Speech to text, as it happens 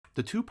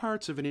The two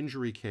parts of an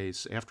injury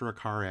case after a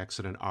car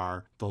accident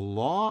are the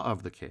law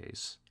of the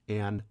case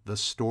and the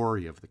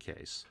story of the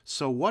case.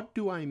 So what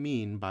do I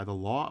mean by the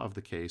law of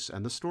the case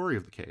and the story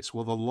of the case?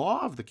 Well, the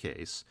law of the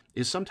case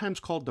is sometimes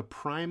called the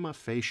prima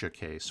facie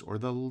case or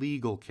the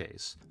legal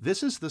case.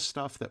 This is the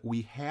stuff that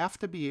we have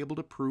to be able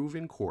to prove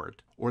in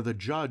court or the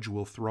judge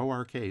will throw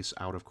our case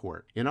out of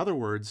court. In other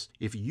words,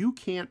 if you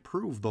can't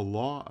prove the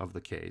law of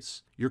the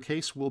case, your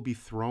case will be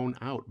thrown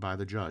out by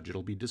the judge.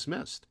 It'll be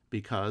dismissed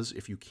because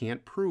if you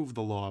can't prove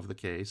the law of the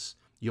case,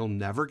 you'll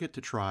never get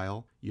to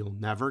trial. You'll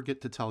never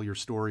get to tell your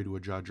story to a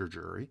judge or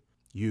jury.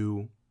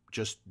 You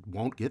just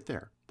won't get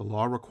there. The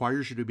law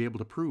requires you to be able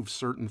to prove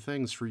certain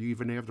things for you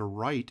even to have the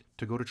right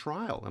to go to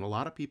trial, and a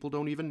lot of people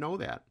don't even know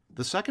that.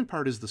 The second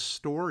part is the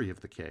story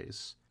of the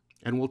case,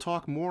 and we'll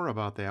talk more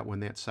about that when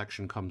that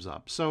section comes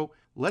up. So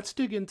let's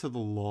dig into the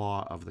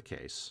law of the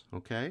case,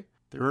 okay?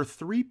 There are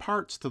three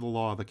parts to the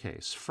law of the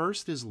case.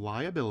 First is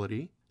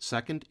liability.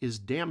 Second is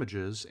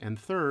damages, and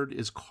third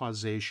is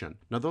causation.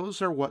 Now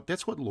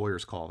that's what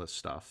lawyers call this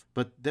stuff,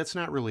 but that's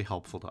not really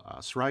helpful to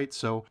us, right?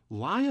 So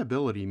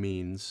liability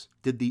means,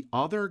 did the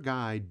other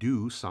guy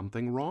do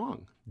something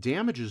wrong?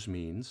 Damages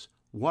means,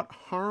 what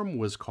harm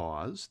was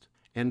caused?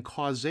 And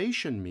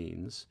causation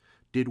means,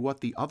 did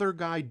what the other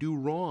guy do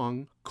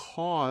wrong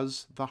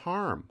cause the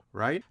harm,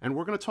 right? And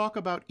we're going to talk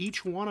about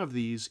each one of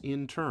these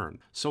in turn.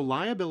 So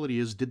liability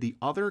is, did the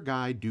other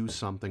guy do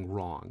something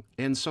wrong?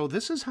 And so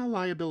this is how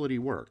liability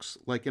works.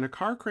 Like in a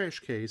car crash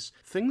case,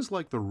 things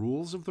like the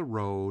rules of the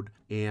road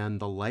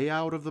and the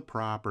layout of the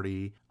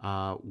property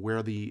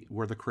where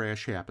the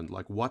crash happened,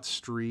 like what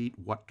street,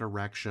 what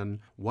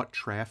direction, what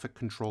traffic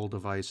control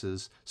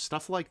devices,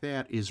 stuff like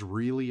that is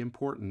really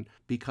important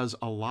because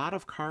a lot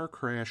of car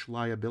crash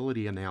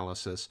liability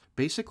analysis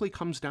basically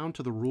comes down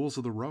to the rules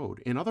of the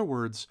road. In other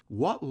words,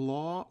 what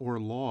law or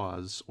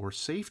laws or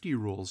safety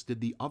rules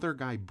did the other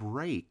guy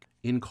break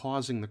in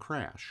causing the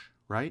crash,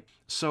 right?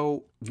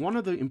 So one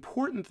of the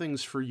important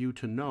things for you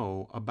to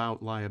know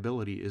about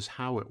liability is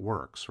how it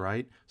works,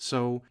 right?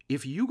 So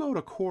if you go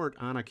to court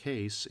on a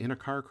case, in a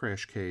car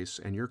crash case,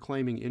 and you're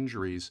claiming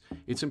injuries,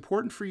 it's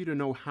important for you to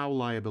know how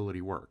liability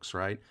works,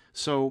 right?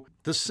 So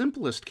the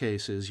simplest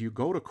case is you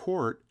go to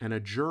court and a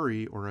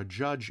jury or a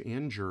judge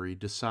and jury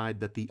decide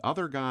that the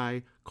other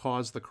guy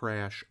caused the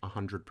crash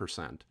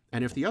 100%.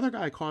 And if the other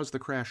guy caused the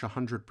crash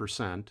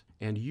 100%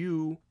 and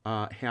you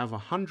have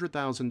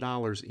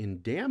 $100,000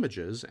 in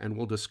damages, and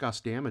we'll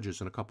discuss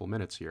damages in a couple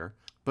minutes here,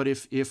 but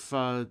if you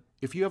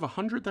have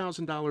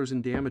 $100,000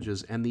 in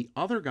damages and the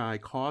other guy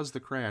caused the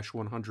crash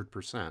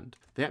 100%,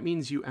 that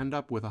means you end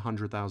up with a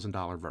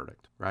 $100,000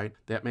 verdict, right?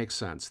 That makes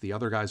sense. The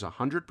other guy's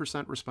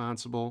 100%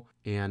 responsible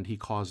and he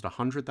caused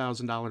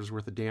 $100,000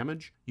 worth of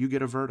damage. You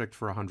get a verdict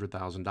for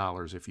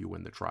 $100,000 if you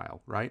win the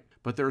trial, right?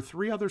 But there are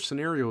three other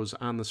scenarios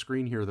on the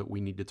screen here that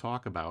we need to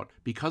talk about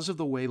because of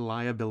the way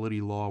liability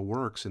law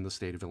works in the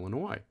state of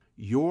Illinois.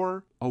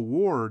 Your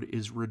award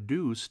is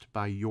reduced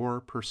by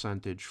your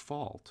percentage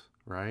fault.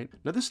 Right?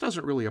 Now, this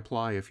doesn't really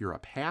apply if you're a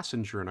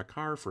passenger in a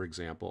car, for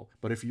example,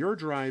 but if you're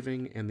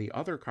driving and the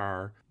other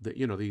car,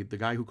 the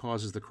guy who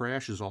causes the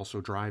crash is also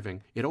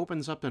driving, it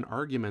opens up an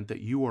argument that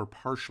you are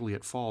partially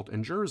at fault,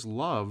 and jurors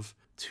love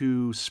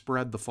to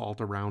spread the fault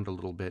around a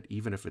little bit,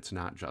 even if it's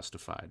not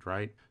justified,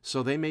 right?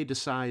 So they may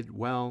decide,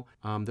 well,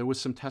 there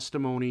was some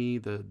testimony,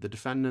 the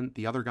defendant,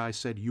 the other guy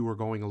said you were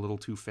going a little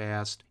too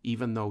fast,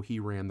 even though he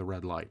ran the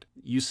red light.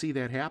 You see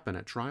that happen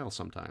at trial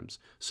sometimes.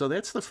 So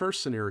that's the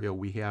first scenario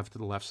we have to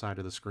the left side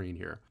of the screen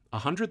here.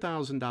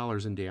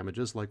 $100,000 in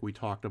damages, like we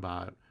talked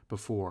about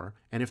before,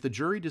 and if the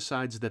jury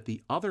decides that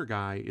the other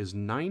guy is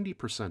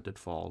 90% at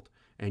fault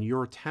and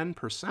you're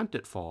 10%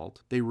 at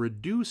fault, they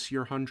reduce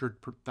your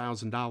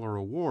 $100,000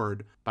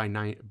 award by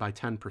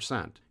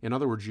 10%. In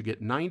other words, you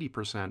get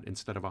 90%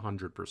 instead of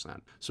 100%.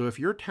 So if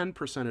you're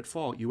 10% at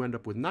fault, you end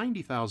up with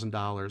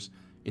 $90,000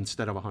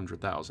 instead of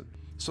 $100,000.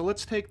 So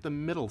let's take the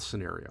middle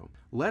scenario.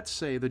 Let's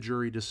say the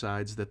jury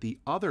decides that the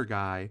other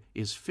guy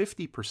is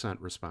 50%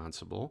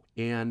 responsible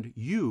and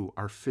you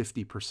are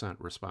 50%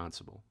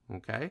 responsible,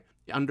 okay?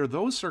 Under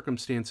those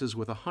circumstances,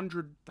 with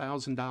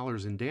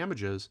 $100,000 in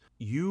damages,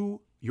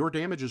 your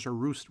damages are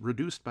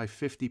reduced by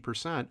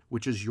 50%,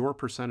 which is your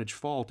percentage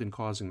fault in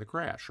causing the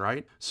crash,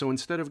 right? So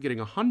instead of getting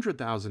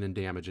 $100,000 in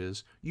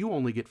damages, you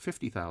only get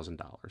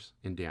 $50,000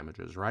 in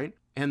damages, right?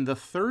 And the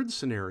third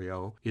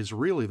scenario is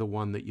really the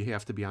one that you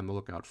have to be on the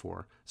lookout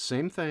for.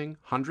 Same thing,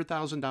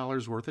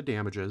 $100,000 worth of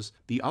damages.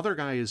 The other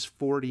guy is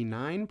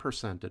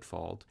 49% at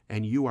fault,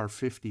 and you are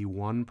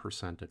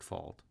 51% at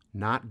fault.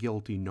 Not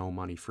guilty, no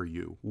money for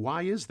you.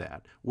 Why is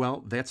that?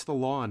 Well, that's the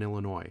law in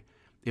Illinois.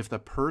 If the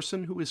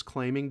person who is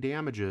claiming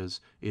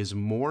damages is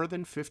more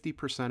than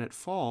 50% at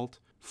fault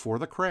for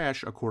the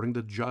crash, according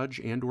to judge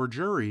and or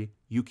jury,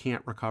 you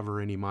can't recover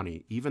any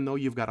money, even though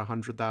you've got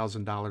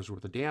 $100,000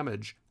 worth of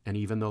damage, and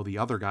even though the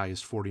other guy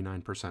is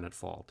 49% at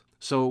fault.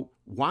 So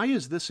why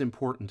is this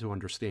important to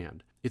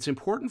understand? It's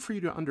important for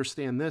you to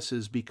understand this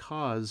is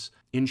because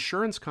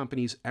insurance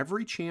companies,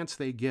 every chance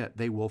they get,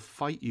 they will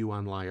fight you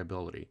on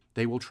liability.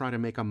 They will try to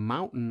make a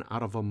mountain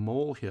out of a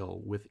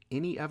molehill with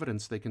any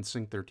evidence they can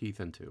sink their teeth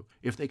into.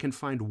 If they can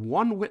find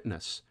one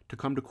witness to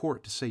come to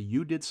court to say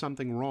you did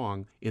something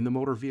wrong in the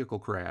motor vehicle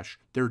crash,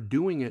 they're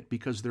doing it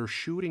because they're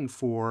shooting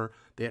for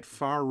that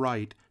far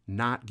right,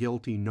 not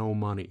guilty, no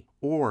money,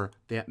 or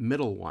that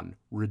middle one,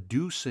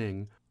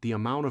 reducing the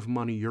amount of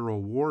money you're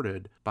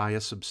awarded by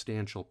a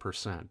substantial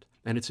percent.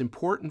 And it's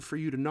important for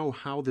you to know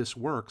how this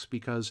works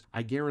because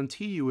I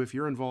guarantee you if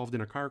you're involved in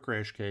a car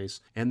crash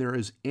case and there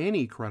is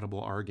any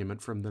credible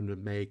argument from them to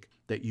make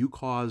that you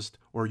caused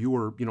or you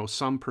were,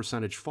 some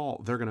percentage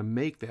fault, they're going to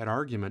make that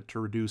argument to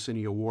reduce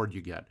any award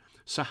you get.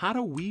 So how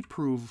do we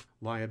prove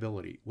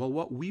liability? Well,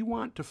 what we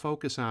want to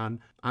focus on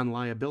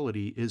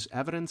liability is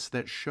evidence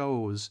that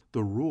shows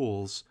the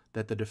rules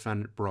that the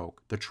defendant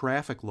broke, the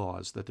traffic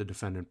laws that the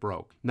defendant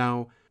broke.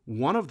 Now,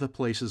 one of the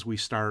places we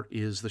start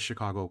is the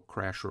Chicago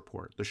crash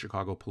report, the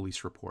Chicago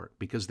police report,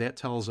 because that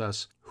tells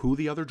us who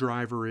the other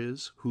driver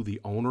is, who the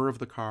owner of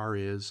the car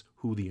is,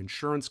 who the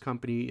insurance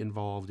company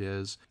involved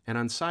is. And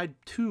on side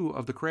 2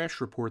 of the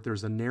crash report,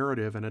 there's a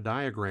narrative and a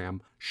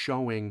diagram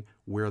showing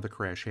where the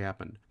crash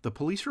happened. The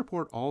police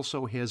report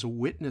also has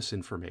witness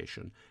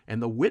information,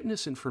 and the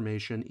witness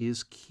information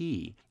is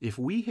key. If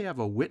we have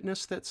a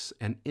witness that's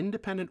an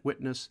independent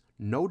witness,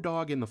 no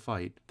dog in the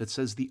fight, that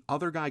says the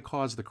other guy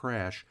caused the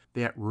crash,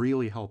 that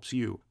really helps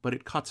you, but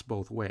it cuts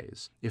both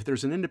ways. If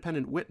there's an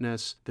independent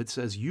witness that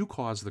says you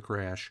caused the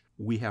crash,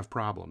 we have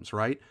problems,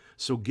 right?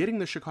 So getting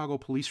the Chicago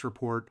police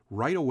report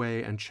right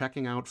away and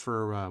checking out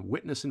for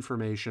witness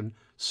information,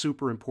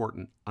 super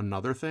important.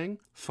 Another thing,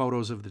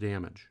 photos of the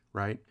damage,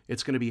 right?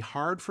 It's going to be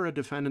hard for a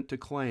defendant to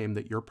claim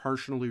that you're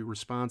partially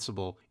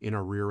responsible in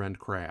a rear-end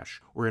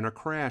crash or in a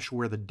crash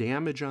where the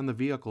damage on the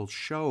vehicle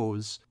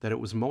shows that it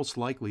was most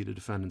likely the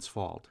defendant's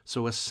fault.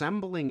 So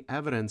assembling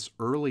evidence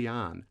early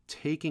on,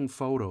 taking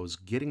photos,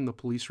 getting the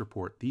police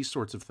report, these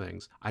sorts of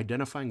things,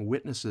 identifying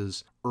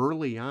witnesses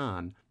early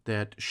on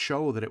that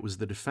show that it was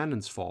the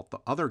defendant's fault, the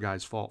other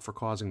guy's fault for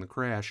causing the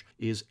crash,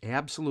 is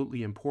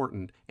absolutely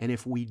important. And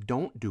if we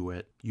don't do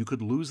it, you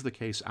could lose the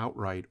case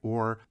outright,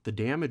 or the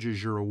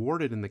damages you're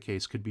awarded in the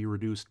case could be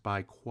reduced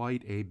by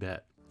quite a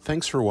bit.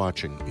 Thanks for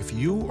watching. If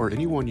you or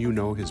anyone you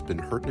know has been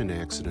hurt in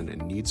an accident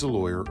and needs a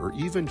lawyer or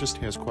even just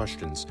has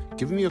questions,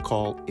 give me a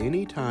call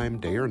anytime,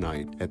 day or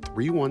night, at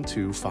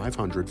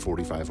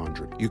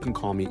 312-500-4500. You can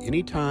call me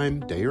anytime,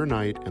 day or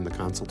night, and the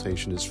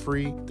consultation is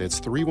free.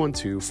 That's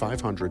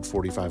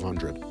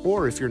 312-500-4500.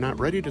 Or if you're not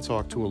ready to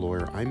talk to a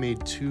lawyer, I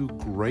made 2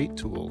 great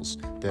tools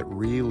that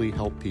really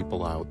help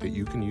people out that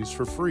you can use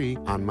for free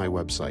on my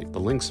website. The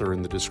links are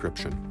in the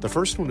description. The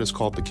first one is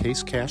called the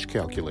Case Cash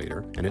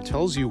Calculator, and it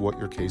tells you what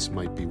your case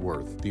might be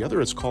worth. The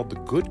other is called the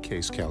Good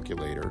Case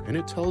Calculator, and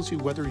it tells you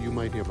whether you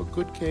might have a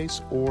good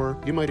case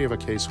or you might have a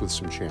case with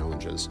some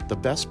challenges. The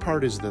best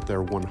part is that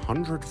they're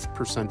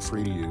 100%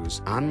 free to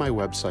use on my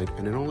website,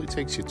 and it only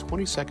takes you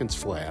 20 seconds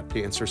flat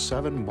to answer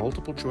 7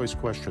 multiple choice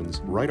questions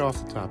right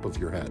off the top of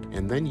your head.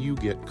 And then you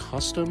get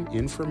custom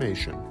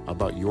information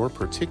about your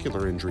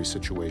particular injury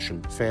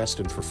situation fast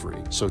and for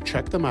free. So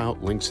check them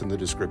out, links in the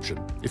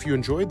description. If you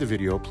enjoyed the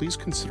video, please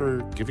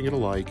consider giving it a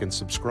like and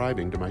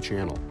subscribing to my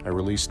channel. I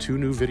release 2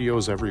 new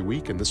videos every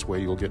week, and this way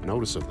you'll get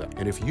notice of them.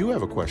 And if you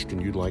have a question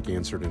you'd like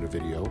answered in a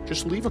video,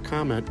 just leave a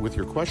comment with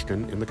your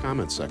question in the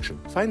comments section.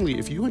 Finally,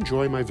 if you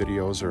enjoy my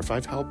videos or if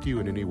I've helped you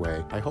in any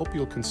way, I hope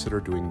you'll consider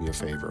doing me a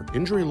favor.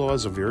 Injury law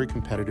is a very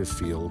competitive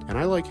field, and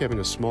I like having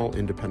a small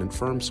independent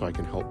firm so I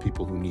can help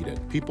people who need it.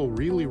 People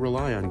really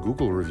rely on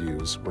Google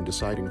reviews when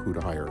deciding who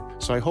to hire,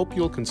 so I hope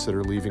you'll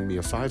consider leaving me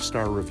a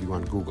 5-star review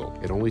on Google.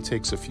 It only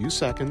takes a few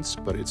seconds,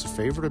 but it's a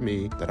favor to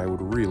me that I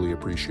would really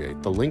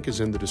appreciate. The link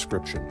is in the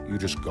description. You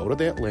just go to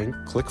that link,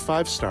 click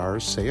 5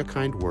 stars, say a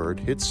kind word,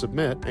 hit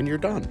submit, and you're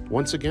done.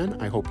 Once again,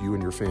 I hope you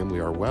and your family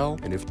are well,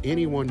 and if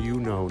anyone you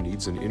know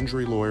needs an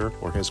injury lawyer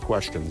or has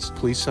questions,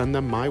 please send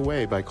them my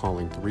way by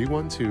calling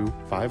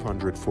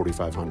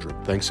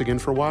 312-500-4500. Thanks again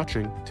for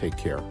watching. Take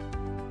care.